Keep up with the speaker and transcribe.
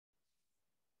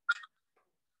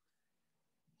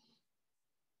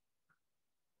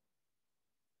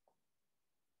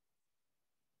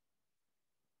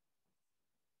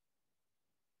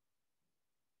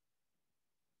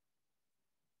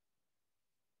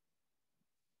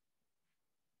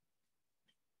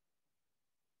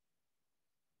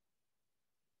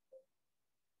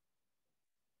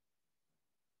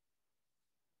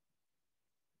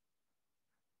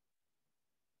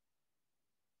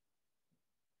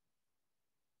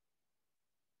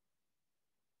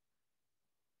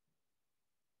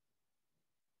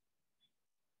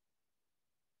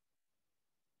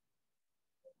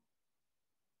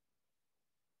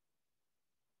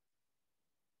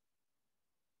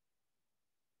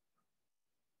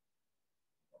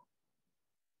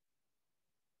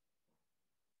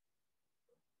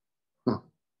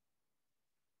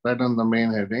Write on the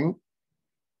main heading,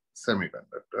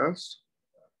 semiconductors.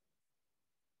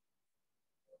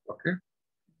 Okay.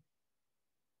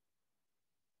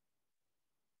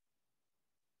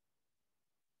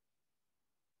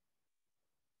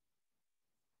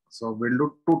 So we'll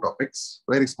do two topics,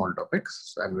 very small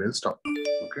topics, and we'll stop.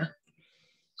 Okay.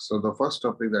 So the first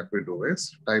topic that we do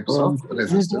is types of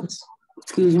resistance.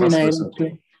 Excuse me,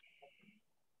 Nyraj.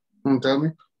 Tell me.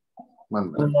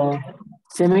 1 minute.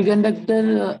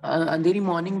 Semiconductor Andheri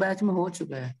morning batch में हो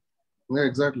चुका है. Yeah,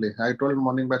 exactly. I told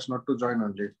morning batch not to join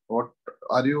only. What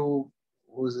are you?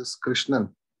 Who is this? Krishnan.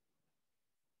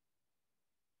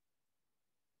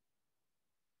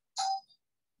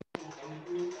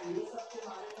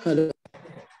 Hello.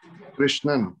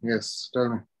 Krishnan, yes. Tell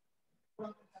me.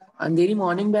 Andheri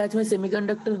morning batch में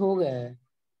semiconductor हो गया है.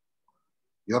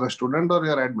 You're a student or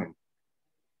you're admin?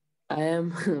 I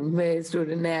am मैं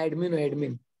student है,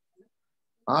 admin.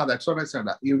 Ah, that's what I said.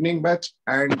 Evening batch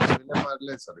and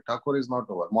sorry, Thakur is not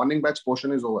over. Morning batch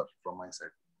portion is over from my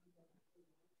side.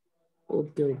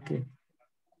 Okay.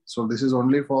 So this is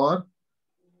only for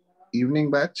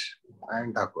evening batch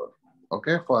and Thakur.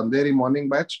 Okay, for Andheri morning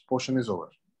batch portion is over.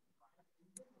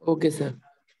 Okay, sir.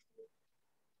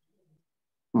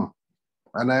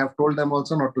 And I have told them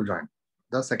also not to join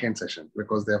the second session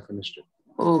because they have finished it.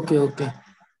 Okay.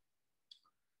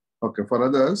 Okay, for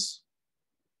others,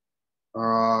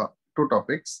 two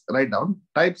topics. Write down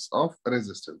types of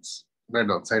resistance. Write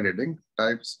down side heading,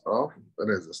 types of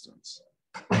resistance.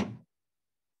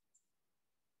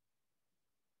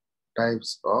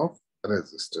 Types of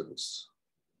resistance.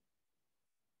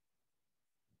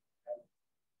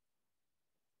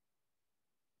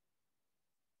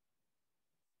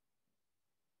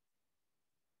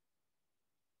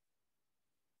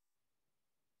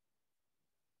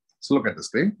 So look at the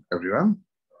screen, everyone.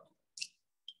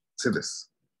 See this.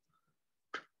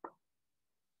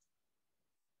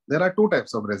 There are two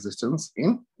types of resistance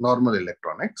in normal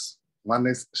electronics. One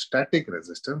is static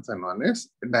resistance and one is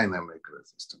dynamic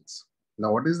resistance.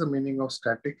 Now, what is the meaning of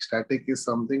static? Static is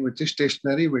something which is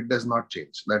stationary, which does not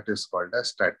change. That is called as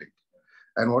static.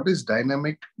 And what is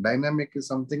dynamic? Dynamic is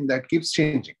something that keeps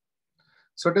changing.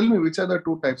 So tell me, which are the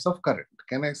two types of current?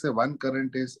 Can I say one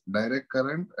current is direct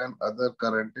current and other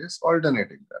current is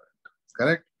alternating current?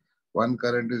 Correct? One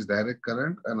current is direct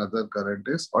current and other current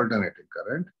is alternating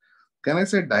current. Can I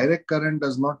say direct current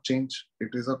does not change? It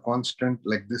is a constant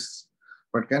like this.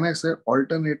 But can I say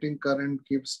alternating current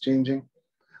keeps changing?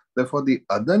 Therefore, the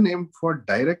other name for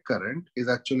direct current is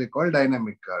actually called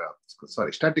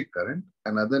static current.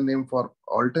 Another name for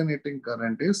alternating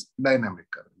current is dynamic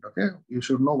current. Okay, you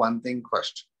should know one thing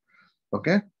first.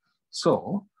 Okay,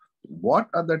 so what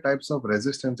are the types of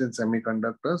resistance in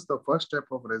semiconductors? The first type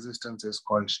of resistance is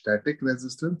called static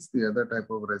resistance. The other type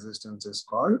of resistance is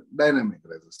called dynamic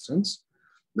resistance.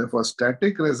 Therefore,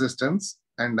 static resistance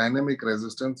and dynamic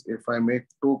resistance, if I make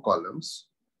two columns,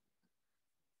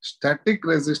 static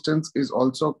resistance is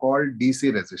also called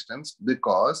DC resistance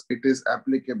because it is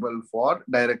applicable for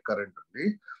direct current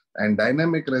only. And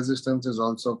dynamic resistance is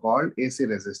also called AC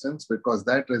resistance because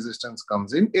that resistance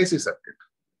comes in AC circuit.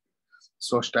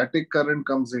 So static current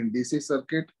comes in DC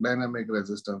circuit, dynamic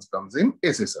resistance comes in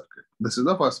AC circuit. This is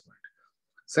the first point.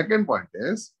 Second point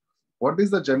is, what is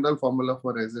the general formula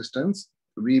for resistance?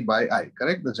 V by I,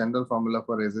 correct? The general formula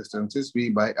for resistance is V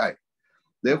by I.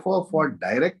 Therefore, for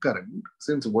direct current,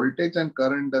 since voltage and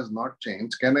current does not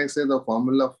change, can I say the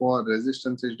formula for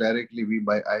resistance is directly V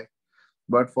by I?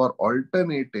 But for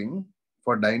alternating,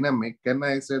 for dynamic, can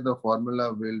I say the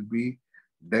formula will be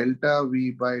delta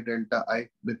V by delta I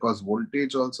because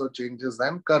voltage also changes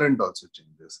and current also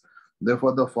changes.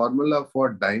 Therefore, the formula for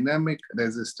dynamic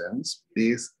resistance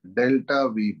is delta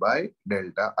V by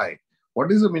delta I.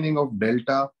 What is the meaning of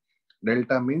delta?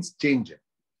 Delta means change in.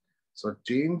 So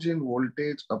change in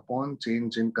voltage upon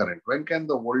change in current. When can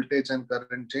the voltage and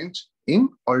current change? In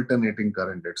alternating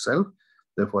current itself.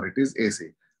 Therefore, it is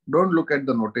AC. Don't look at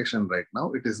the notation right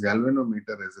now. It is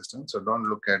galvanometer resistance. So don't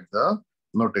look at the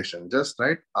notation. Just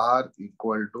write R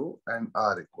equal to and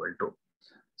R equal to.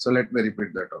 So let me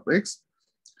repeat the topics.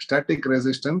 Static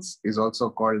resistance is also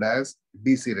called as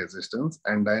DC resistance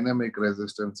and dynamic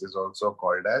resistance is also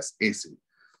called as AC.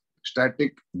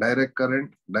 Static, direct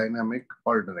current, dynamic,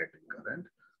 alternating current.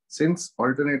 Since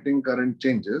alternating current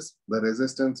changes, the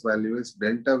resistance value is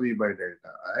delta V by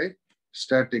delta I.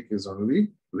 Static is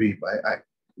only V by I.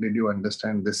 Did you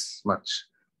understand this much?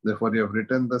 Therefore, you have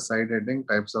written the side heading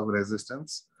types of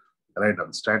resistance. Write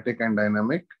down static and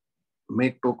dynamic.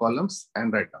 Make two columns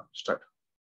and write down. Start.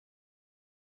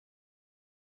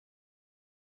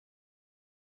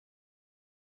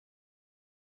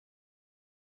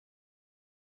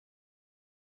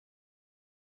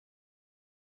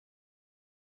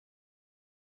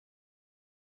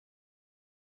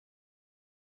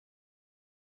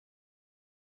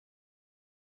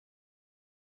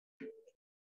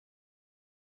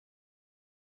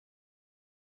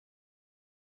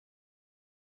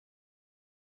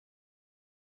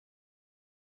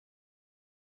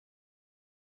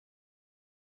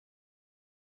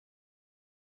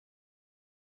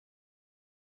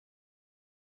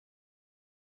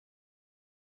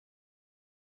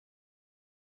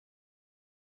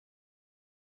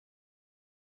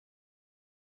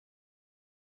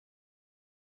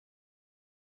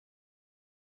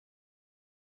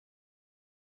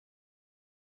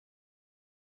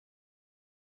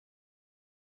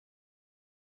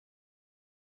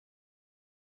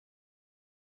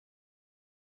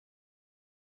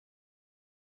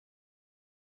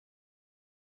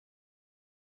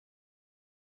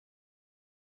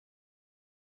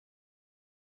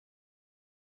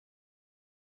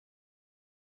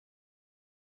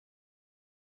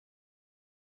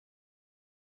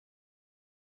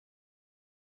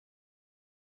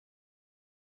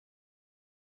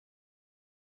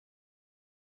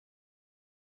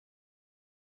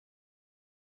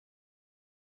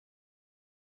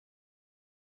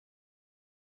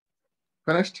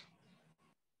 Finished?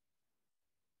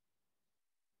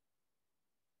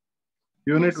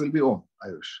 Unit will be ohm,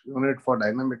 Ayush. Unit for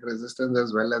dynamic resistance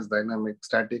as well as dynamic,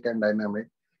 static and dynamic.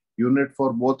 Unit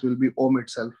for both will be ohm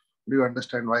itself. Do you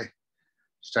understand why?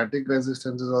 Static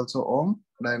resistance is also ohm,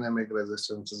 dynamic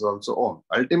resistance is also ohm.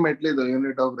 Ultimately, the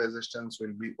unit of resistance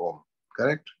will be ohm,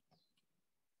 correct?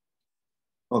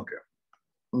 Okay.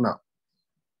 Now,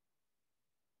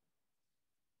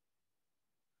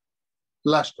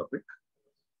 last topic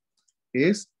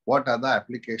is what are the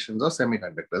applications of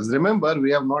semiconductors. Remember,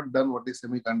 we have not done what is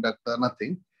semiconductor,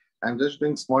 nothing. I'm just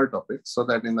doing small topics so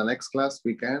that in the next class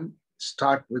we can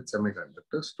start with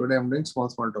semiconductors. Today I'm doing small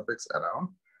topics around,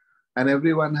 and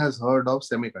everyone has heard of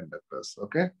semiconductors,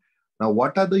 okay? Now,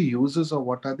 what are the uses or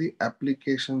what are the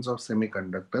applications of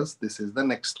semiconductors? This is the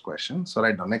next question. So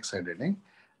write down, next side heading,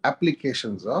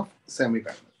 applications of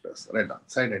semiconductors. Write down,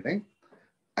 side heading,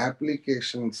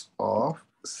 applications of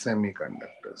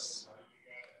semiconductors.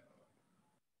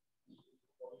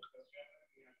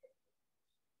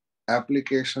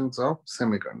 Applications of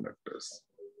semiconductors.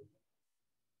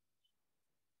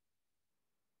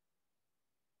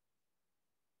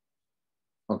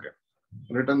 Okay,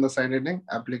 written the side heading,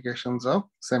 applications of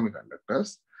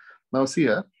semiconductors. Now see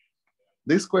here,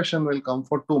 this question will come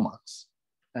for 2 marks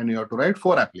and you have to write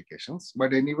 4 applications,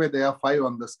 but anyway there are 5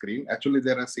 on the screen. Actually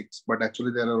there are 6, but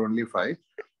actually there are only 5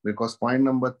 because point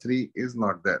number 3 is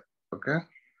not there, okay?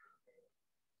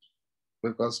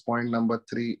 Because point number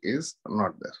 3 is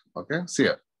not there, okay? See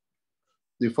here.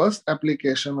 The first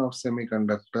application of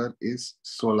semiconductor is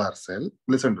solar cell.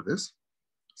 Listen to this.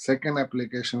 Second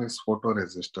application is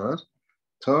photoresistor.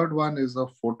 Third one is a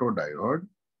photodiode.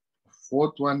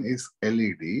 Fourth one is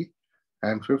LED.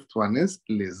 And fifth one is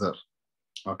laser.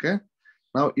 Okay.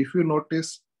 Now, if you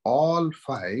notice, all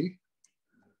 5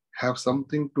 have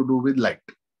something to do with light.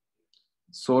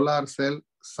 Solar cell,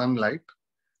 sunlight.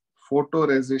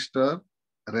 Photoresistor,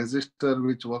 resistor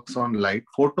which works on light.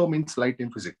 Photo means light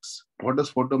in physics. What does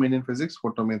photo mean in physics?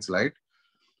 Photo means light.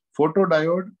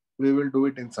 Photodiode, we will do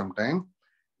it in some time.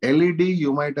 LED,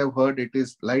 you might have heard, it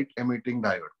is light emitting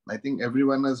diode. I think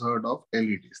everyone has heard of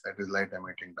LEDs, that is light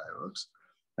emitting diodes.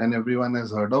 And everyone has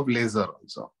heard of laser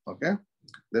also, okay?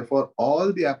 Therefore,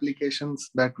 all the applications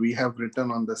that we have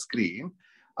written on the screen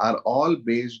are all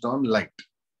based on light,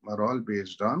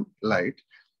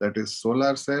 That is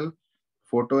solar cell,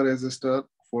 photoresistor,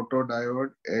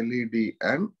 photodiode, LED,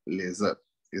 and laser.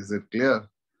 Is it clear?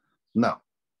 Now,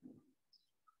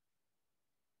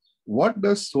 what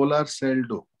does solar cell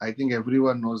do? I think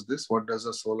everyone knows this. What does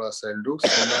a solar cell do?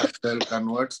 Solar cell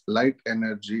converts light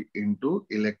energy into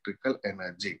electrical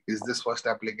energy. Is this first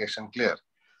application clear?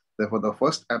 Therefore, the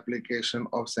first application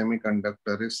of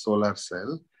semiconductor is solar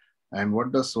cell. And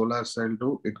what does solar cell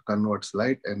do? It converts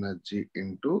light energy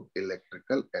into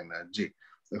electrical energy.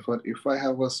 Therefore, if I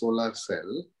have a solar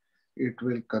cell, it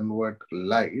will convert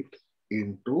light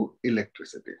into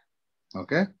electricity.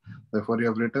 Okay. Therefore, you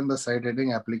have written the side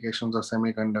heading applications of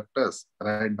semiconductors.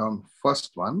 Write down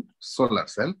first one, solar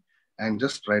cell, and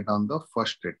just write down the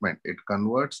first statement. It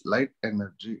converts light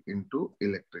energy into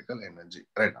electrical energy.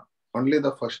 Write down only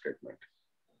the first statement.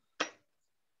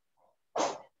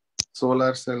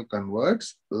 Solar cell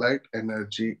converts light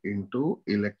energy into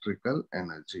electrical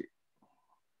energy.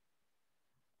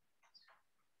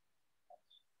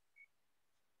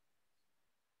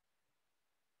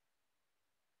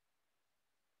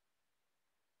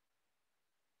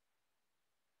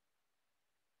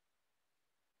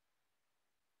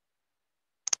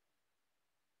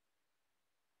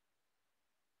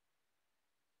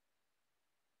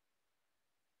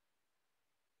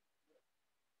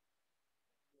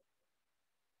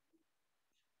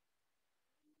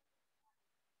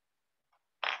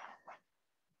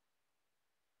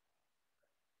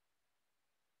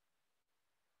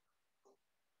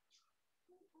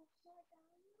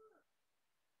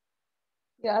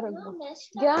 यहाँ रख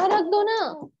दो ना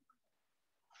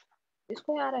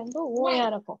इसको यहाँ रख दो वो यहाँ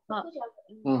रखो हाँ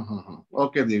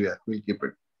Okay, Divya, we'll keep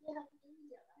it.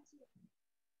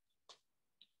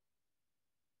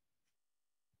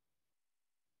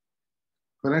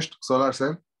 Finished solar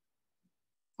cell?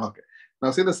 Okay.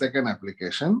 Now see the second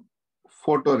application,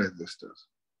 photoresistors.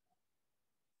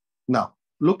 Now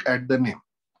look at the name.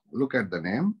 Look at the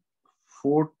name,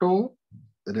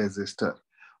 photoresistor.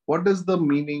 What is the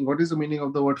meaning? What is the meaning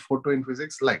of the word photo in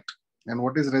physics? Light. And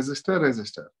what is resistor?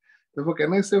 Resistor. Therefore,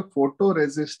 can I say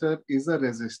photoresistor is a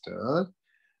resistor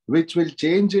which will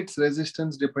change its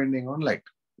resistance depending on light.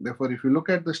 Therefore, if you look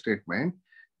at the statement,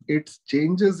 it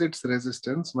changes its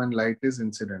resistance when light is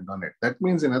incident on it. That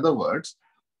means, in other words,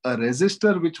 a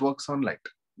resistor which works on light.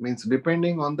 Means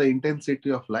depending on the intensity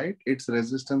of light, its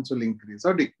resistance will increase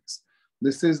or decrease.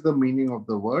 This is the meaning of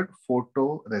the word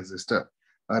photoresistor.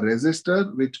 A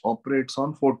resistor which operates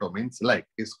on photo means light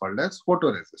is called as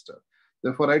photoresistor.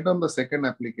 Therefore, write down the second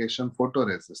application,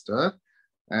 photoresistor,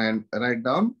 and write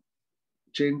down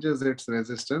changes its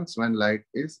resistance when light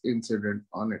is incident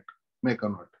on it. Make a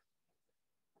note.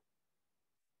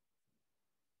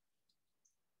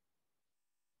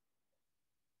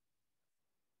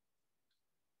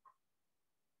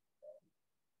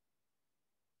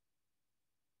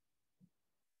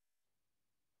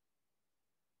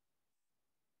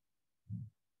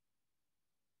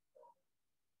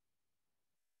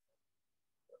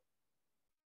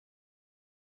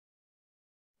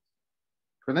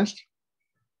 Finished?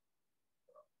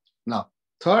 Now,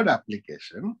 third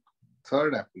application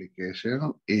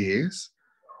is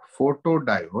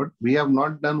photodiode. We have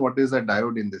not done what is a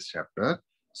diode in this chapter.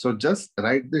 So just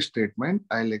write this statement.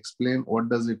 I'll explain what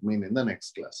does it mean in the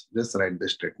next class. Just write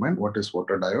this statement. What is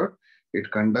photodiode? It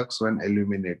conducts when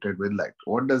illuminated with light.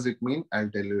 What does it mean? I'll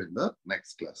tell you in the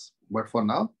next class. But for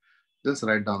now, just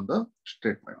write down the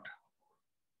statement.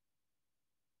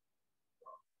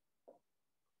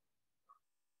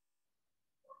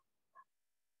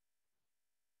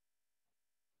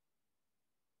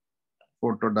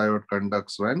 Photodiode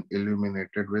conducts when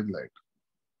illuminated with light.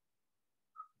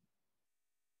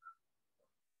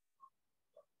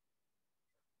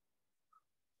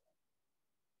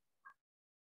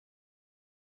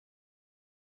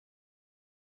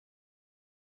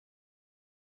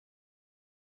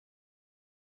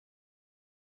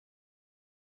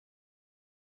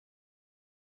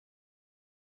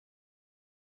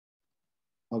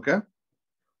 Okay.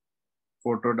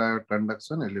 Photodiode conducts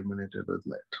when illuminated with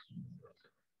light.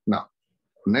 Now,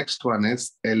 next one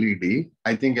is LED.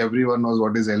 I think everyone knows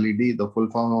what is LED. The full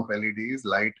form of LED is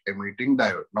light emitting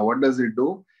diode. Now, what does it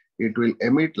do? It will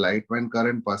emit light when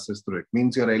current passes through it.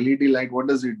 Means your LED light, what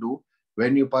does it do?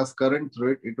 When you pass current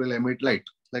through it, it will emit light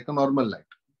like a normal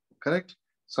light. Correct?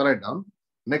 So write down.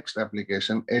 Next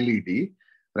application, LED.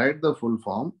 Write the full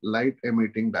form, light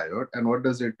emitting diode. And what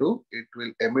does it do? It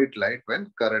will emit light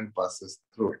when current passes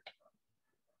through it.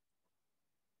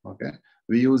 Okay.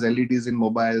 We use LEDs in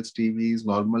mobiles, TVs,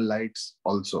 normal lights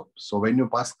also. So when you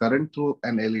pass current through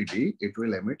an LED, it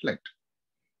will emit light.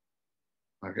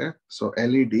 Okay. So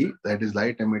LED, that is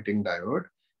light emitting diode,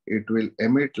 it will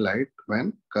emit light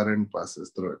when current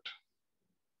passes through it.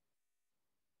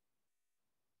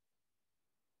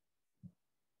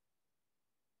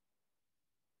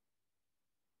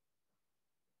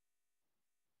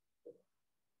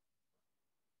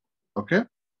 Okay.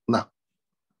 Now,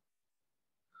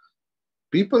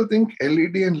 people think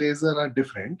LED and laser are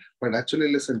different, but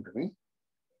actually listen to me.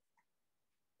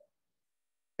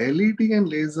 LED and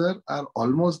laser are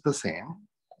almost the same.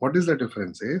 What is the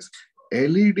difference is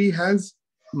LED has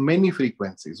many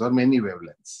frequencies or many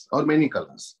wavelengths or many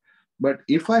colors. But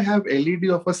if I have LED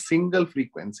of a single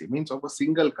frequency, means of a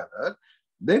single color,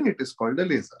 then it is called a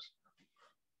laser.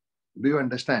 Do you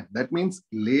understand? That means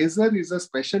laser is a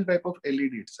special type of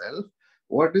LED itself.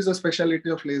 What is the speciality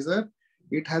of laser?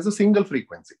 It has a single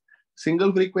frequency.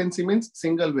 Single frequency means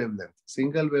single wavelength.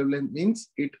 Single wavelength means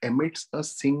it emits a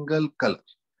single color.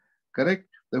 Correct?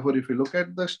 Therefore, if you look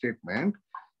at the statement,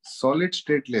 solid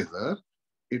state laser,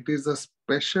 it is a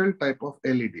special type of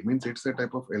LED, means it's a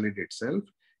type of LED itself.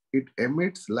 It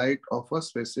emits light of a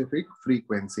specific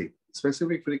frequency.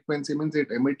 Specific frequency means it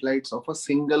emits lights of a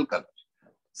single color.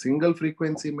 Single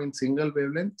frequency means single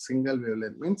wavelength. Single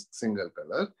wavelength means single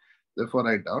color. Therefore,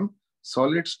 write down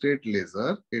solid state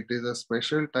laser. It is a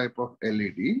special type of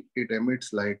LED. It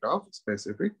emits light of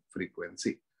specific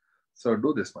frequency. So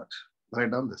do this much.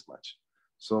 Write down this much.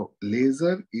 So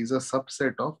laser is a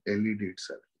subset of LED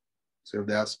itself. So if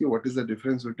they ask you what is the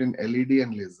difference between LED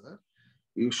and laser,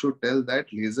 you should tell that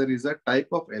laser is a type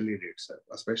of LED itself,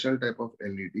 a special type of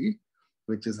LED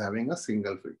which is having a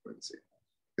single frequency.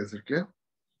 Is it clear?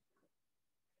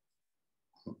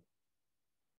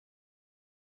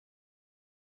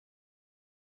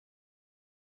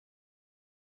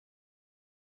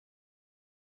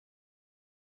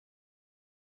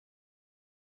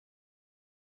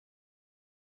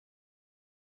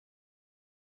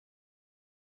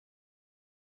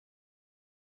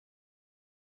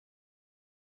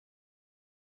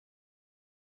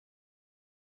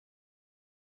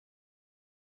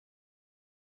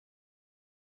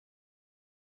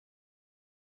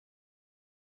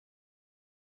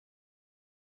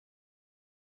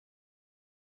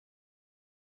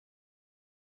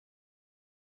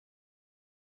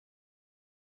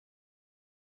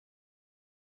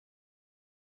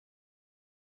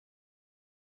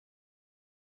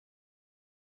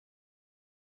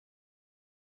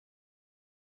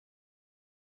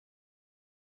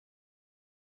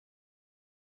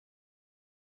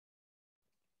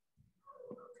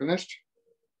 Finished?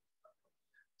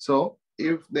 So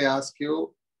if they ask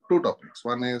you two topics,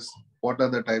 one is what are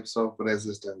the types of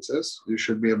resistances, you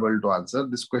should be able to answer.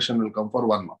 This question will come for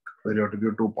 1 mark, where you have to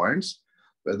give 2 points,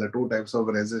 where the two types of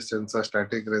resistance are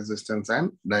static resistance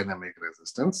and dynamic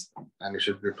resistance, and you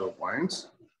should give 2 points.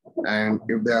 And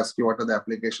if they ask you what are the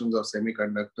applications of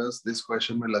semiconductors, this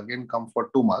question will again come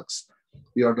for 2 marks.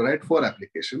 You have to write 4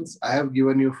 applications. I have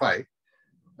given you 5.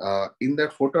 In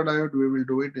that photodiode, we will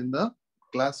do it in the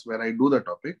class where I do the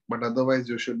topic, but otherwise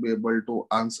you should be able to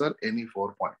answer any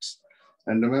 4 points.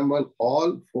 And remember,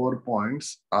 all 4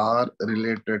 points are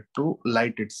related to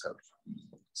light itself.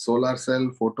 Solar cell,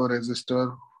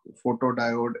 photoresistor,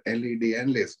 photodiode, LED,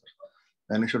 and laser.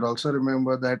 And you should also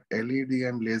remember that LED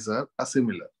and laser are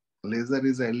similar. Laser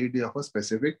is a LED of a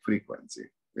specific frequency.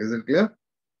 Is it clear?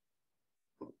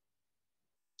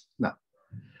 Now,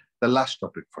 the last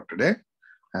topic for today,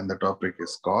 and the topic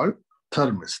is called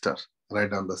thermistor.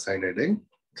 Write on the side heading,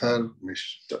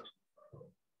 thermistor.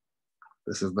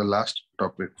 This is the last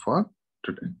topic for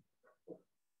today.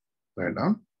 Write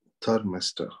down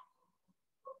thermistor.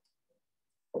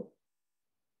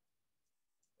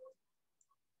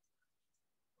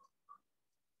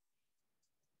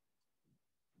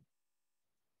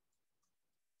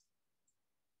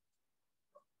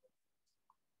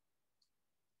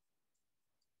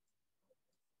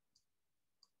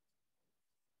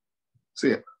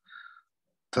 See,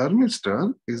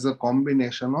 thermistor is a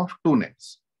combination of 2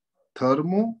 names.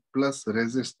 Thermo plus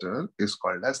resistor is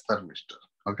called as thermistor.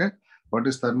 Okay, what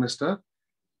is thermistor?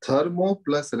 Thermo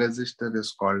plus resistor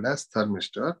is called as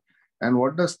thermistor. And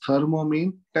what does thermo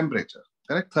mean? Temperature,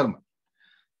 correct? Thermal.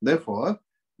 Therefore,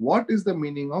 what is the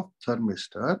meaning of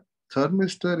thermistor?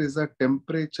 Thermistor is a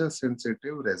temperature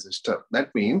sensitive resistor.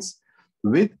 That means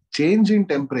with change in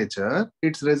temperature,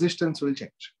 its resistance will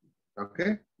change.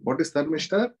 Okay, what is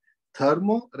thermistor?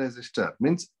 Thermoresistor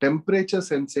means temperature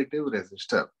sensitive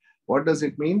resistor. What does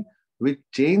it mean? With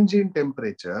change in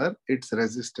temperature, its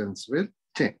resistance will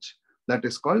change. That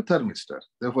is called thermistor.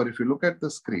 Therefore, if you look at the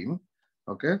screen,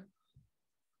 okay,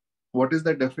 what is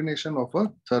the definition of a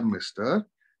thermistor?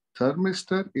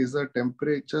 Thermistor is a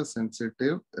temperature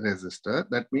sensitive resistor.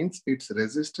 That means its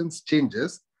resistance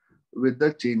changes with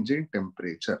the change in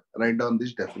temperature. Write down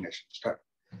this definition. Start.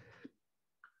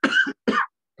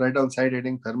 Write down side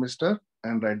heading thermistor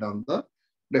and write down the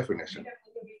definition.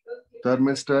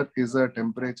 Thermistor is a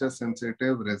temperature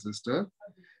sensitive resistor.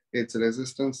 Its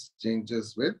resistance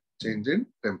changes with change in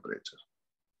temperature.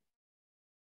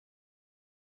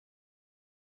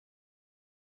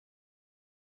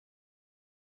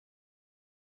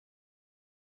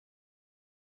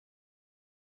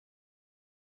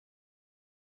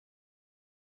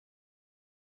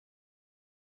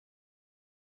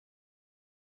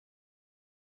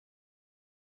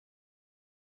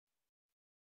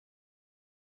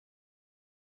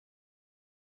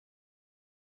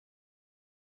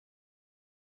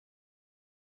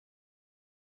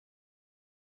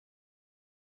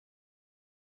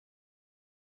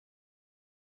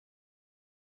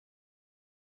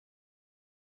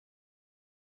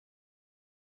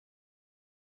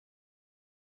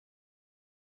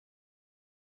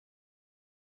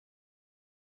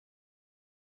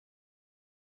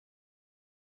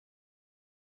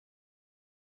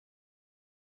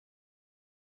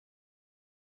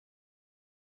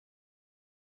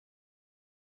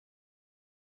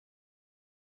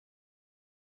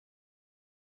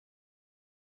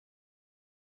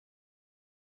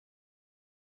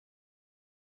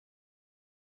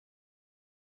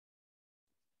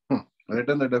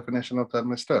 Written the definition of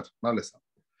thermistor. Now listen.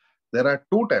 There are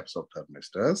 2 types of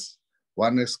thermistors.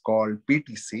 One is called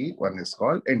PTC, one is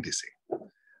called NTC.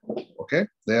 Okay,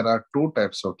 there are 2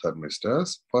 types of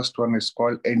thermistors. First one is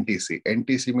called NTC.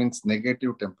 NTC means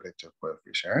negative temperature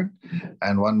coefficient.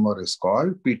 And one more is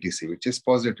called PTC, which is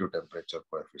positive temperature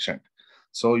coefficient.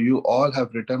 So you all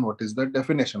have written what is the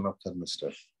definition of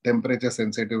thermistor. Temperature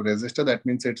sensitive resistor, that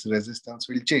means its resistance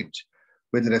will change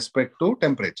with respect to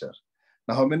temperature.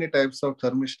 Now, how many types of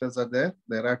thermistors are there?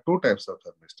 There are 2 types of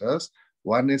thermistors.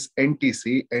 One is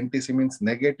NTC. NTC means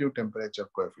negative temperature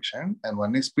coefficient. And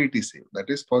one is PTC,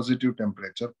 that is positive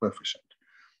temperature coefficient.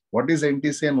 What is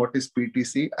NTC and what is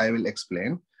PTC? I will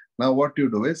explain. Now, what you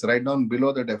do is write down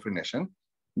below the definition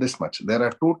this much. There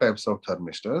are 2 types of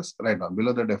thermistors. Write down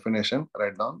below the definition,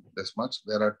 write down this much.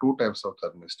 There are 2 types of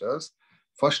thermistors.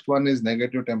 First one is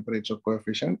negative temperature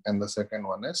coefficient and the second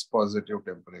one is positive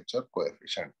temperature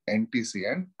coefficient,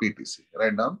 NTC and PTC.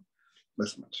 Write down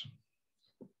this much.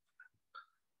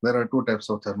 There are 2 types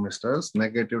of thermistors,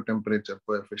 negative temperature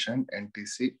coefficient,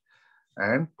 NTC,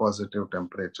 and positive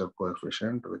temperature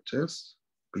coefficient, which is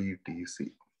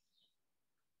PTC.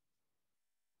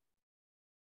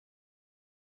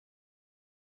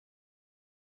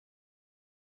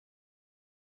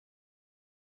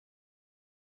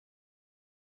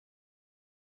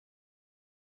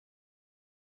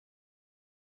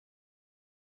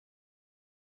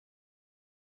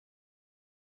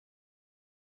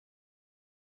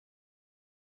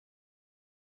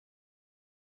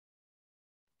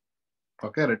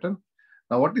 Okay, written.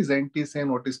 Now, what is NTC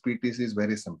and what is PTC is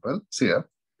very simple. See here,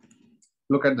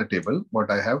 look at the table, what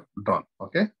I have drawn.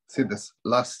 Okay, see this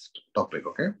last topic.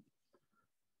 Okay,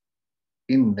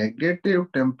 in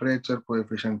negative temperature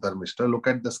coefficient thermistor, look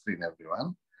at the screen,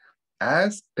 everyone.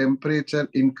 As temperature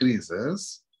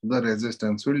increases, the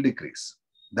resistance will decrease.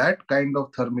 That kind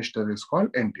of thermistor is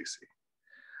called NTC.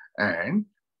 And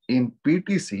in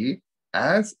PTC,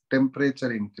 as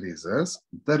temperature increases,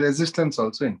 the resistance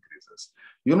also increases.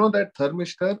 You know that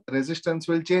thermistor resistance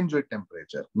will change with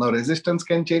temperature. Now, resistance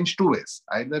can change two ways.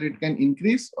 Either it can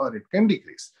increase or it can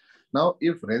decrease. Now,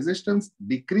 if resistance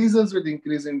decreases with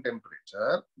increase in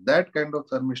temperature, that kind of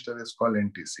thermistor is called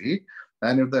NTC.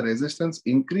 And if the resistance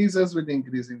increases with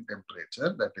increase in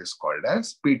temperature, that is called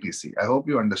as PTC. I hope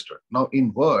you understood. Now,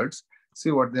 in words, see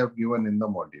what they have given in the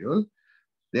module.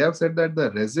 They have said that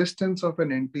the resistance of an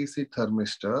NTC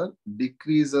thermistor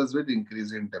decreases with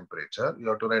increase in temperature. You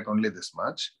have to write only this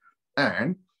much.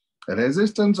 And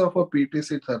resistance of a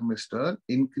PTC thermistor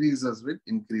increases with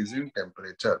increase in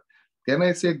temperature. Can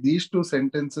I say these two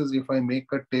sentences? If I make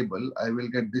a table, I will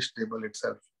get this table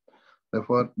itself.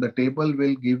 Therefore, the table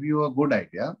will give you a good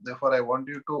idea. Therefore, I want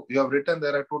you to, you have written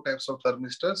there are two types of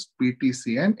thermistors,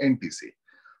 PTC and NTC.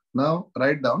 Now,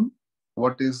 write down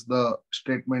what is the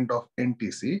statement of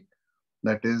NTC,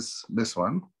 that is this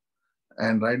one,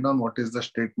 and write down what is the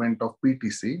statement of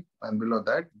PTC, and below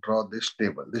that draw this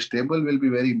table. This table will be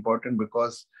very important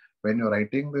because when you're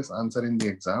writing this answer in the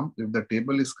exam, if the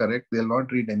table is correct, they'll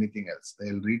not read anything else.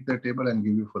 They'll read the table and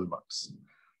give you full marks.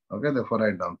 Okay, therefore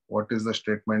write down what is the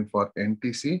statement for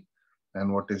NTC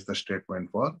and what is the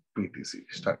statement for PTC.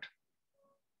 Start.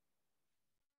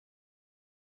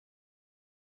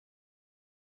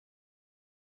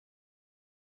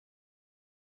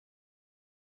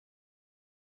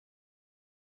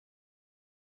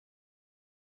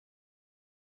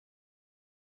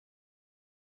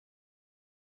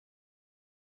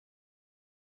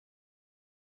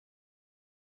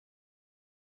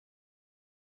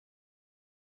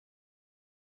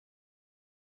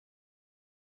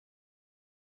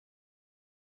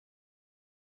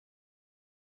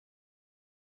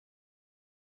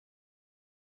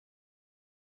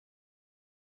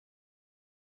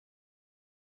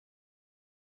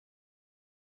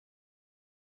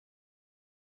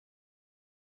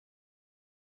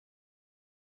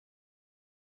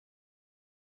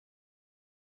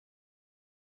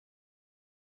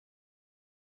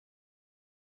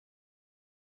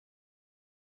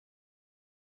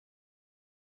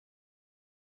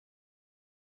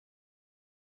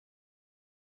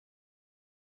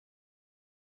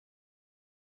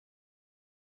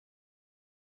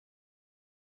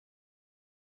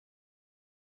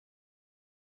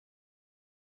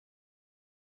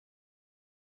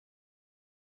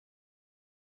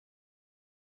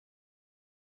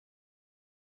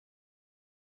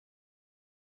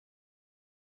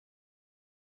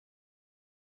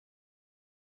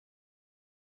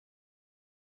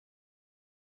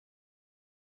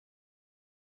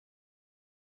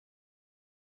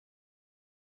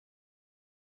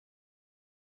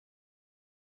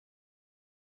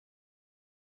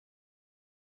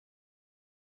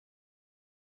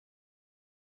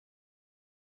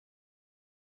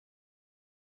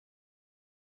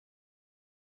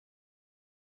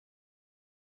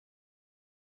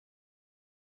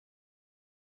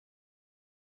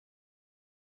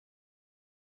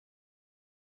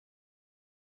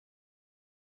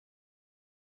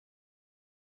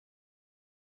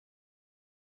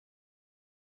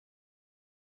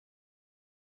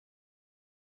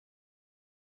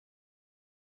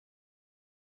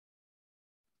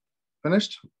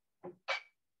 Finished?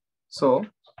 So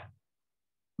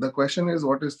the question is,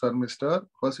 what is thermistor?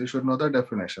 First, you should know the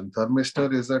definition.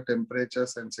 Thermistor is a temperature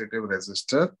sensitive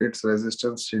resistor. Its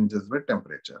resistance changes with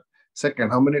temperature.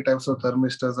 Second, how many types of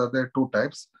thermistors are there? Two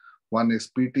types. One is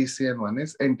PTC and one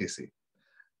is NTC.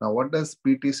 Now, what does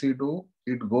PTC do?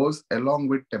 It goes along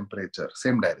with temperature,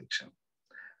 same direction.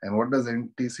 And what does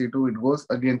NTC do? It goes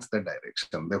against the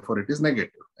direction. Therefore, it is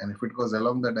negative. And if it goes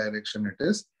along the direction, it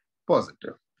is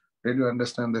positive. Did you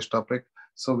understand this topic?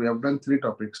 So we have done three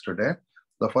topics today.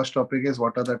 The first topic is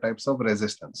what are the types of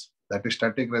resistance? That is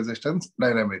static resistance,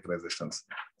 dynamic resistance.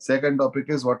 Second topic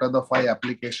is what are the 5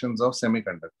 applications of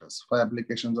semiconductors? 5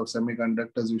 applications of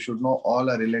semiconductors you should know, all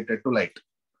are related to light.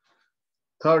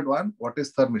 Third one, what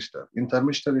is thermistor? In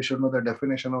thermistor, you should know the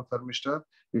definition of thermistor.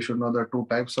 You should know the 2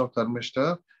 types of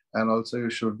thermistor, and also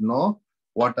you should know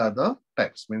what are the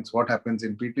types, means what happens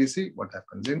in PTC, what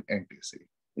happens in NTC.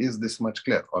 Is this much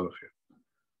clear, all of you?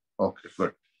 Okay,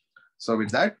 good. So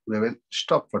with that, we will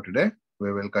stop for today.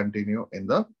 We will continue in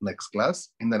the next class.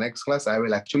 In the next class, I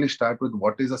will actually start with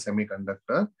what is a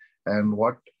semiconductor and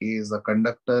what is a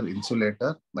conductor,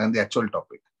 insulator, and the actual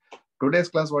topic. Today's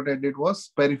class, what I did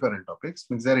was peripheral topics,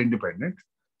 means they're independent,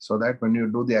 so that when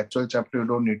you do the actual chapter, you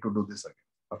don't need to do this again.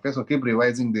 Okay, so keep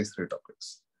revising these 3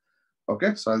 topics.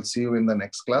 Okay, so I'll see you in the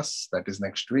next class, that is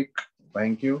next week.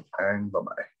 Thank you and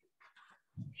bye-bye.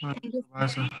 Bye,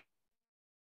 sir.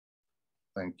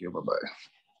 Thank you, bye-bye.